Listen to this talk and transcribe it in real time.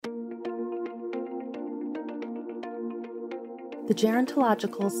the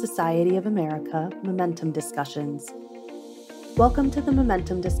Gerontological Society of America Momentum Discussions. Welcome to the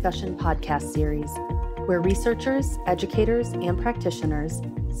Momentum Discussion podcast series, where researchers, educators, and practitioners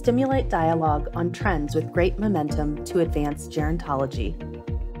stimulate dialogue on trends with great momentum to advance gerontology.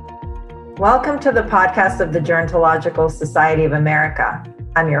 Welcome to the podcast of the Gerontological Society of America.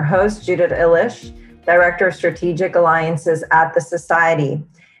 I'm your host, Judit, Director of Strategic Alliances at the Society.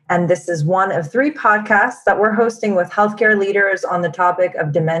 And this is one of three podcasts that we're hosting with healthcare leaders on the topic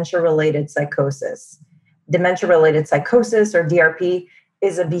of dementia-related psychosis. Dementia-related psychosis, or DRP,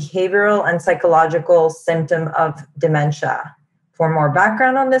 is a behavioral and psychological symptom of dementia. For more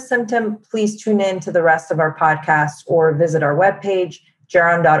background on this symptom, please tune in to the rest of our podcast or visit our webpage,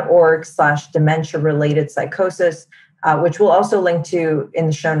 geron.org/dementia-related psychosis, which we'll also link to in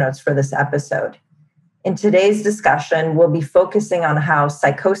the show notes for this episode. In today's discussion, we'll be focusing on how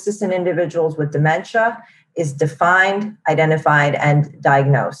psychosis in individuals with dementia is defined, identified, and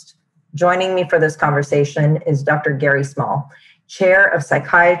diagnosed. Joining me for this conversation is Dr. Gary Small, Chair of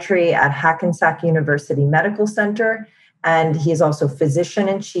Psychiatry at Hackensack University Medical Center, and he is also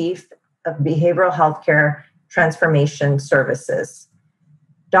Physician-in-Chief of Behavioral Healthcare Transformation Services.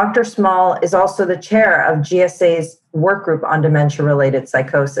 Dr. Small is also the Chair of GSA's Workgroup on Dementia-Related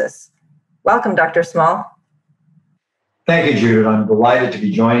Psychosis. Welcome, Dr. Small. Thank you, Judith. I'm delighted to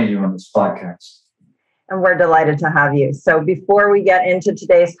be joining you on this podcast. And we're delighted to have you. So before we get into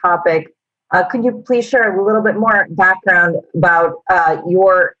today's topic, could you please share a little bit more background about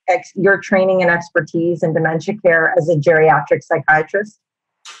your training and expertise in dementia care as a geriatric psychiatrist?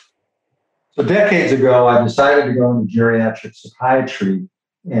 So decades ago, I decided to go into geriatric psychiatry.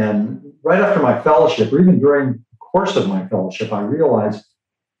 And right after my fellowship, or even during the course of my fellowship, I realized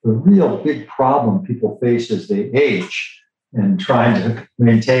the real big problem people face as they age and trying to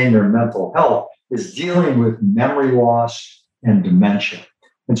maintain their mental health is dealing with memory loss and dementia.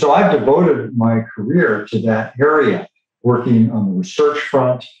 And so I've devoted my career to that area, working on the research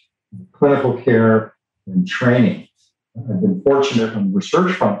front, clinical care, and training. I've been fortunate on the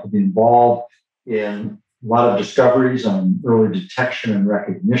research front to be involved in a lot of discoveries on early detection and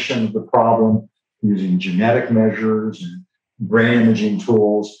recognition of the problem using genetic measures and brain imaging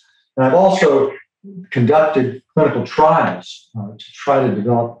tools. And I've also conducted clinical trials to try to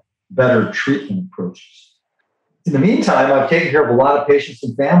develop better treatment approaches. In the meantime, I've taken care of a lot of patients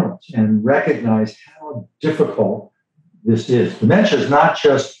and families and recognized how difficult this is. Dementia is not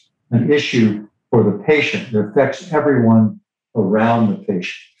just an issue for the patient. It affects everyone around the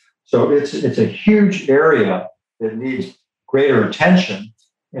patient. So it's a huge area that needs greater attention.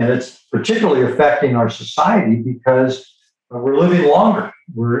 And it's particularly affecting our society because we're living longer.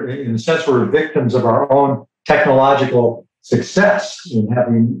 In a sense, we're victims of our own technological success in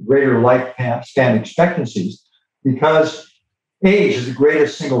having greater lifespan expectancies because age is the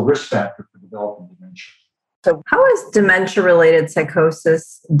greatest single risk factor for developing dementia. So how is dementia-related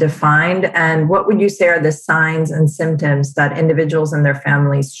psychosis defined, and what would you say are the signs and symptoms that individuals and their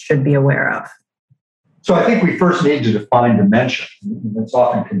families should be aware of? So I think we first need to define dementia. And it's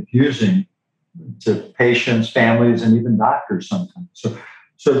often confusing to patients, families, and even doctors sometimes.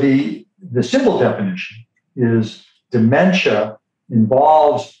 So the simple definition is dementia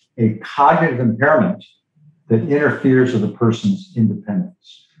involves a cognitive impairment that interferes with a person's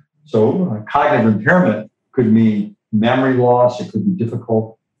independence. So cognitive impairment could mean memory loss. It could be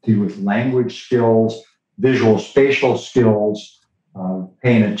difficulty with language skills, visual spatial skills,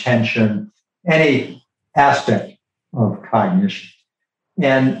 paying attention, any aspect of cognition.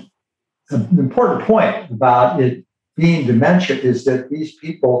 And an important point about it being dementia is that these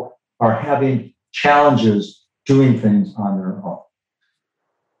people are having challenges doing things on their own.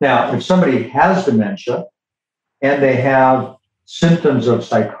 Now, if somebody has dementia and they have symptoms of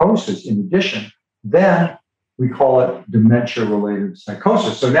psychosis in addition, then we call it dementia-related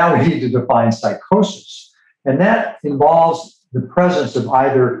psychosis. So now we need to define psychosis. And that involves the presence of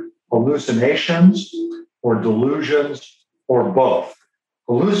either hallucinations or delusions or both.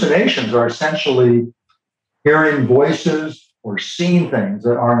 Hallucinations are essentially hearing voices or seeing things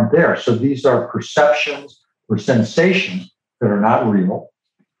that aren't there. So these are perceptions or sensations that are not real.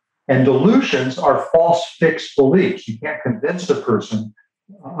 And delusions are false fixed beliefs. You can't convince a person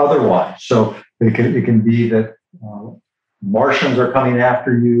otherwise. So it can be that Martians are coming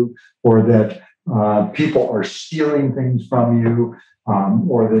after you, or that people are stealing things from you,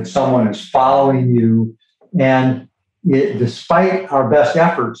 or that someone is following you. And despite our best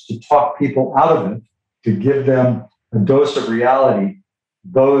efforts to talk people out of it, to give them a dose of reality,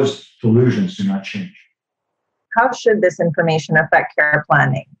 those delusions do not change. How should this information affect care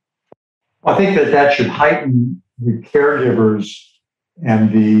planning? I think that should heighten the caregivers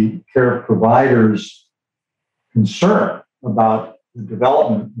and the care providers' concern about the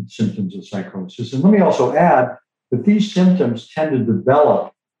development of symptoms of psychosis. And let me also add that these symptoms tend to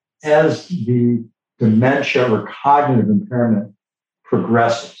develop as the dementia or cognitive impairment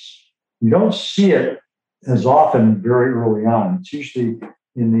progresses. You don't see it as often very early on. It's usually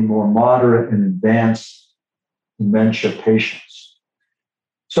in the more moderate and advanced dementia patients.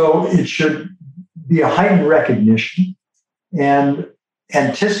 So it should be a heightened recognition and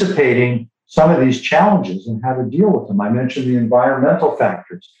anticipating some of these challenges and how to deal with them. I mentioned the environmental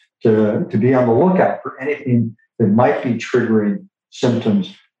factors, to be on the lookout for anything that might be triggering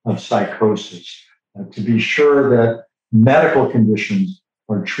symptoms of psychosis, to be sure that medical conditions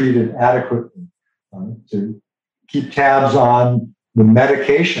are treated adequately, to keep tabs on the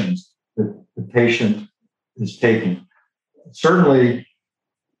medications that the patient is taking. Certainly,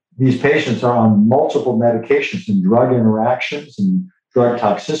 these patients are on multiple medications, and drug interactions and drug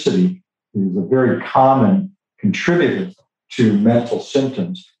toxicity is a very common contributor to mental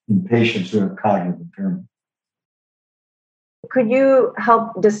symptoms in patients who have cognitive impairment. Could you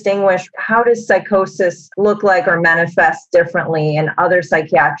help distinguish how does psychosis look like or manifest differently in other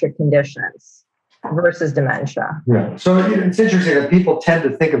psychiatric conditions versus dementia? Yeah, so it's interesting that people tend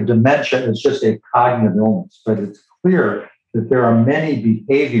to think of dementia as just a cognitive illness, but it's clear that there are many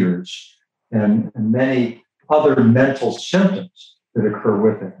behaviors and many other mental symptoms that occur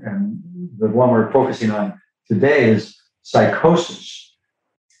with it. And the one we're focusing on today is psychosis.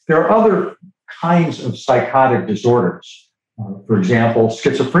 There are other kinds of psychotic disorders. For example,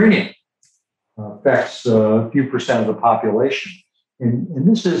 schizophrenia affects a few percent of the population. And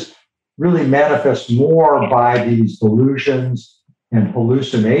this is really manifests more by these delusions and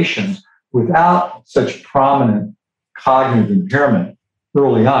hallucinations without such prominent cognitive impairment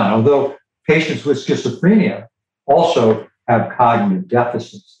early on. Although patients with schizophrenia also have cognitive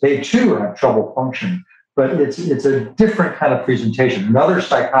deficits. They too have trouble functioning, but it's a different kind of presentation. Another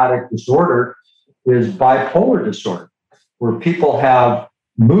psychotic disorder is bipolar disorder, where people have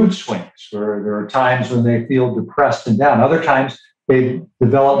mood swings, where there are times when they feel depressed and down. Other times they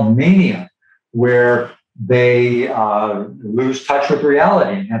develop mania, where they lose touch with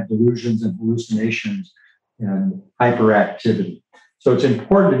reality and have delusions and hallucinations and hyperactivity. So it's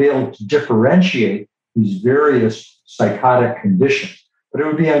important to be able to differentiate these various psychotic conditions. But it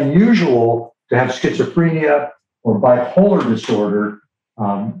would be unusual to have schizophrenia or bipolar disorder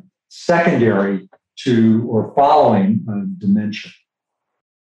secondary to or following dementia.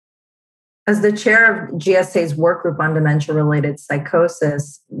 As the chair of GSA's Workgroup on Dementia-Related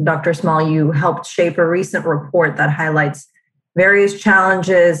Psychosis, Dr. Small, you helped shape a recent report that highlights various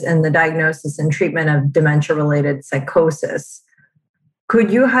challenges in the diagnosis and treatment of dementia-related psychosis.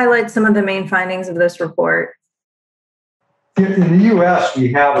 Could you highlight some of the main findings of this report? In the US,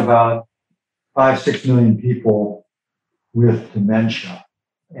 we have about 5-6 million people with dementia.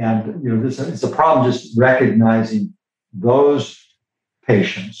 And this it's a problem just recognizing those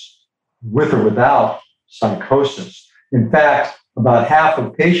patients with or without psychosis. In fact, about half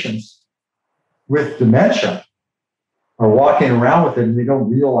of patients with dementia are walking around with it and they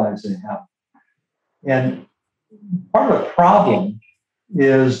don't realize they have it. And part of the problem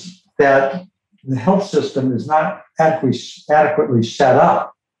is that the health system is not adequately set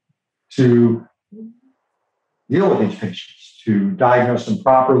up to deal with these patients, to diagnose them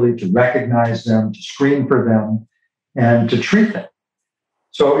properly, to recognize them, to screen for them, and to treat them.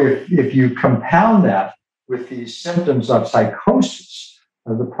 So if you compound that with these symptoms of psychosis,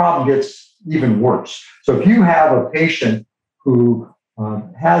 the problem gets even worse. So if you have a patient who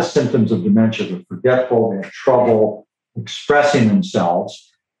has symptoms of dementia, they're forgetful, they have trouble expressing themselves,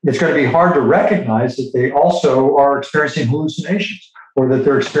 it's going to be hard to recognize that they also are experiencing hallucinations or that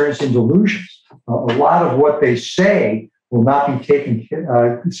they're experiencing delusions. A lot of what they say will not be taken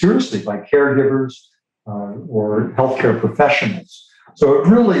seriously by caregivers or healthcare professionals. So it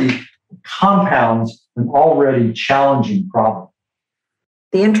really compounds an already challenging problem.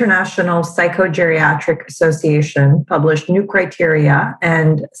 The International Psychogeriatric Association published new criteria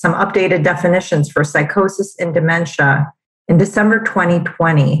and some updated definitions for psychosis and dementia in December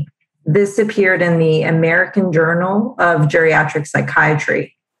 2020. This appeared in the American Journal of Geriatric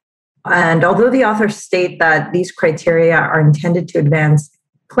Psychiatry. And although the authors state that these criteria are intended to advance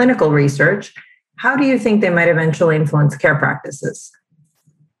clinical research, how do you think they might eventually influence care practices?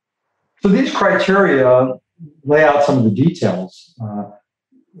 So these criteria lay out some of the details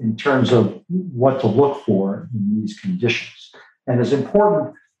in terms of what to look for in these conditions. And it's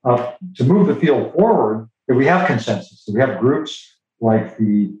important to move the field forward that we have consensus, that we have groups like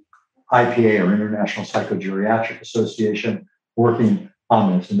the IPA, or International Psychogeriatric Association, working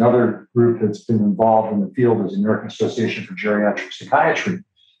on this. Another group that's been involved in the field is the American Association for Geriatric Psychiatry.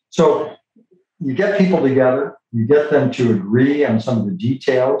 So you get people together, you get them to agree on some of the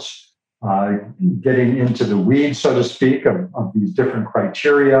details, getting into the weeds, so to speak, of these different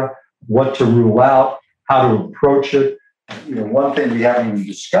criteria, what to rule out, how to approach it. One thing we haven't even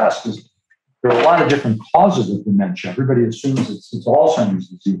discussed is there are a lot of different causes of dementia. Everybody assumes it's Alzheimer's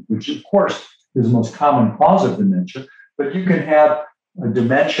disease, which of course is the most common cause of dementia, but you can have a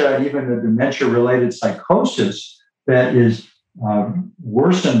dementia, even a dementia-related psychosis that is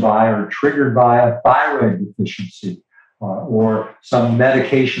worsened by or triggered by a thyroid deficiency or some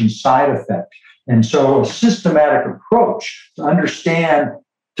medication side effect. And so a systematic approach to understand,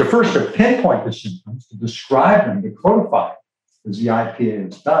 to first to pinpoint the symptoms, to describe them, to codify, as the IPA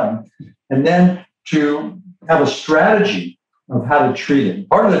has done, and then to have a strategy of how to treat it.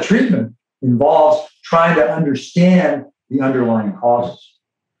 Part of the treatment involves trying to understand the underlying causes.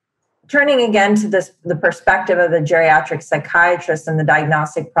 Turning again to the perspective of the geriatric psychiatrist and the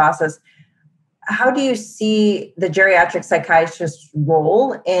diagnostic process, how do you see the geriatric psychiatrist's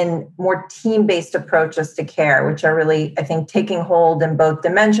role in more team-based approaches to care, which are really, I think, taking hold in both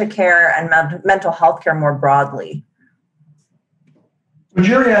dementia care and mental health care more broadly? Well,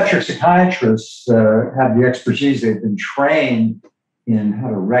 geriatric psychiatrists have the expertise. They've been trained in how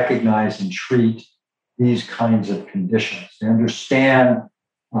to recognize and treat these kinds of conditions. They understand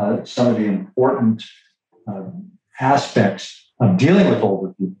some of the important aspects of dealing with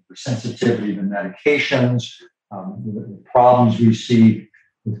older people, the sensitivity to medications, the problems we see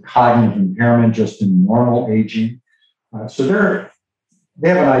with cognitive impairment just in normal aging. So they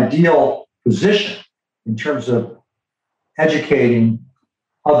have an ideal position in terms of educating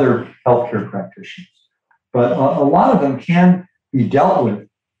other healthcare practitioners. But a lot of them can be dealt with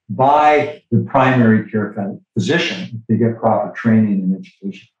by the primary care physician if they get proper training and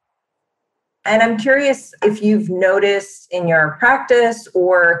education. And I'm curious if you've noticed in your practice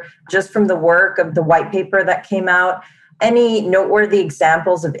or just from the work of the white paper that came out, any noteworthy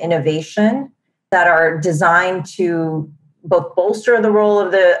examples of innovation that are designed to both bolster the role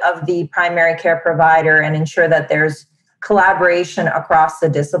of the primary care provider and ensure that there's collaboration across the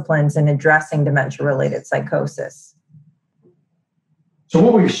disciplines in addressing dementia-related psychosis. So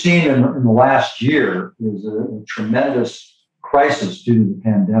what we've seen in the last year is a tremendous crisis due to the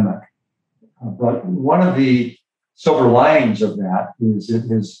pandemic. But one of the silver linings of that is it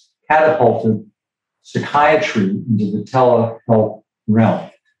has catapulted psychiatry into the telehealth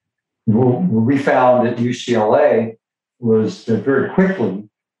realm. What we found at UCLA was that very quickly,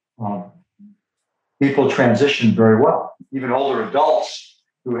 people transitioned very well. Even older adults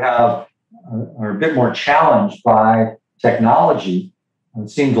who are a bit more challenged by technology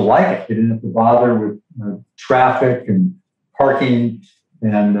seem to like it. They didn't have to bother with traffic and parking,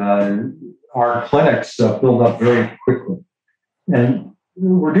 and our clinics filled up very quickly. And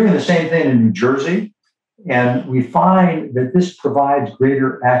we're doing the same thing in New Jersey, and we find that this provides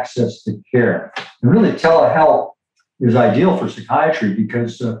greater access to care. And really, telehealth is ideal for psychiatry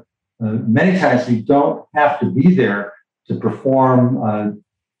because many times we don't have to be there to perform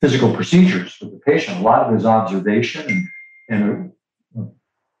physical procedures with the patient. A lot of it is observation, and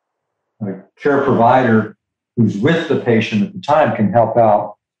a care provider who's with the patient at the time can help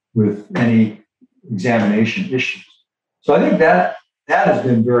out with any examination issues. So I think that has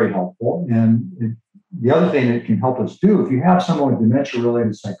been very helpful. And the other thing it can help us do, if you have someone with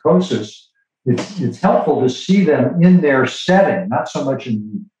dementia-related psychosis, it's helpful to see them in their setting, not so much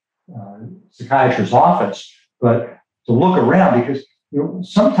in the psychiatrist's office, but to look around, because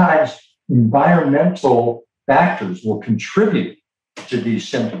sometimes environmental factors will contribute to these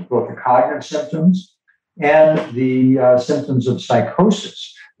symptoms, both the cognitive symptoms and the symptoms of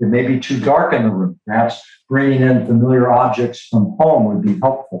psychosis. It may be too dark in the room. Perhaps bringing in familiar objects from home would be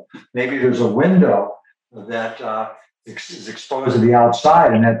helpful. Maybe there's a window that is exposed to the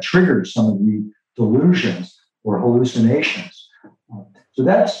outside, and that triggers some of the delusions or hallucinations. So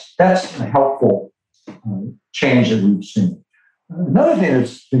that's a helpful change that we've seen. Another thing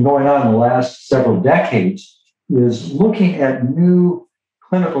that's been going on in the last several decades is looking at new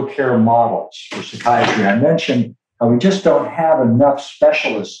clinical care models for psychiatry. I mentioned how we just don't have enough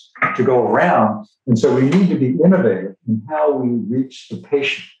specialists to go around, and so we need to be innovative in how we reach the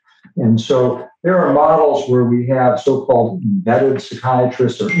patient. And so there are models where we have so-called embedded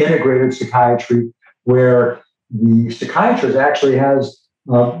psychiatrists or integrated psychiatry, where the psychiatrist actually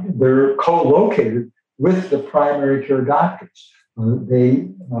they're co-located with the primary care doctors. They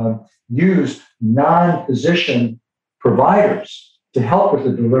use non-physician providers to help with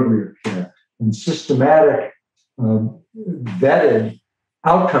the delivery of care, and systematic, vetted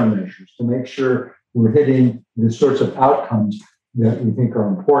outcome measures to make sure we're hitting the sorts of outcomes that we think are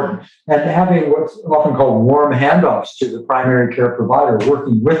important. And having what's often called warm handoffs to the primary care provider,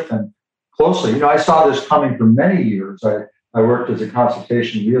 working with them closely. I saw this coming for many years. I worked as a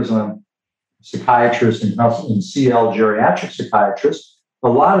consultation liaison psychiatrist and CL geriatric psychiatrist. A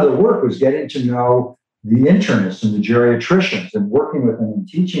lot of the work was getting to know the internists and the geriatricians and working with them and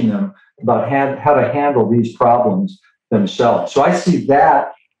teaching them about how to handle these problems themselves. So I see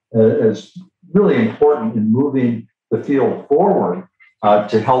that as really important in moving the field forward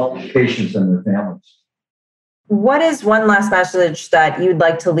to help patients and their families. What is one last message that you'd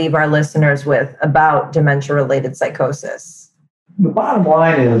like to leave our listeners with about dementia-related psychosis? The bottom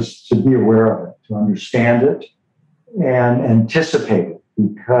line is to be aware of it, to understand it, and anticipate it,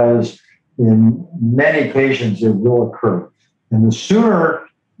 because in many patients it will occur. And the sooner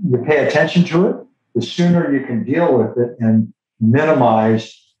you pay attention to it, the sooner you can deal with it and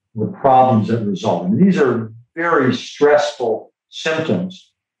minimize the problems that result. And these are very stressful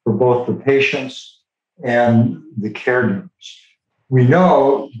symptoms for both the patients and the caregivers. We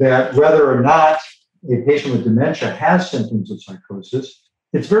know that whether or not a patient with dementia has symptoms of psychosis,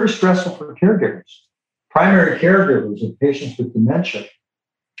 it's very stressful for caregivers. Primary caregivers of patients with dementia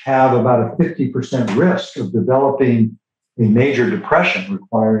have about a 50% risk of developing a major depression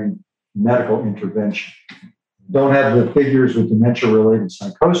requiring medical intervention. Don't have the figures with dementia-related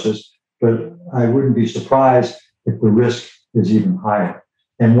psychosis, but I wouldn't be surprised if the risk is even higher.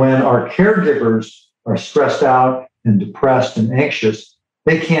 And when our caregivers are stressed out and depressed and anxious,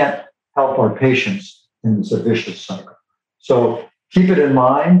 they can't help our patients in this vicious cycle. So keep it in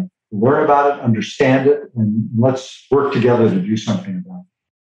mind, learn about it, understand it, and let's work together to do something about it.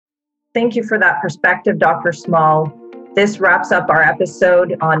 Thank you for that perspective, Dr. Small. This wraps up our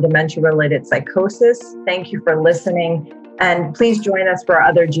episode on dementia-related psychosis. Thank you for listening, and please join us for our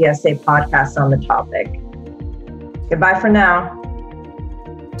other GSA podcasts on the topic. Goodbye for now.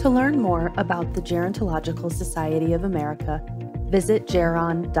 To learn more about the Gerontological Society of America, visit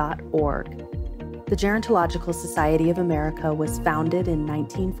geron.org. The Gerontological Society of America was founded in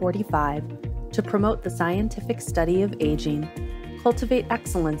 1945 to promote the scientific study of aging, cultivate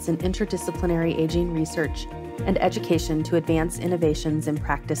excellence in interdisciplinary aging research, and education to advance innovations in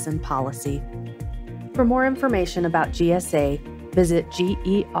practice and policy. For more information about GSA, visit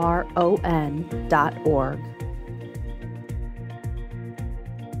geron.org.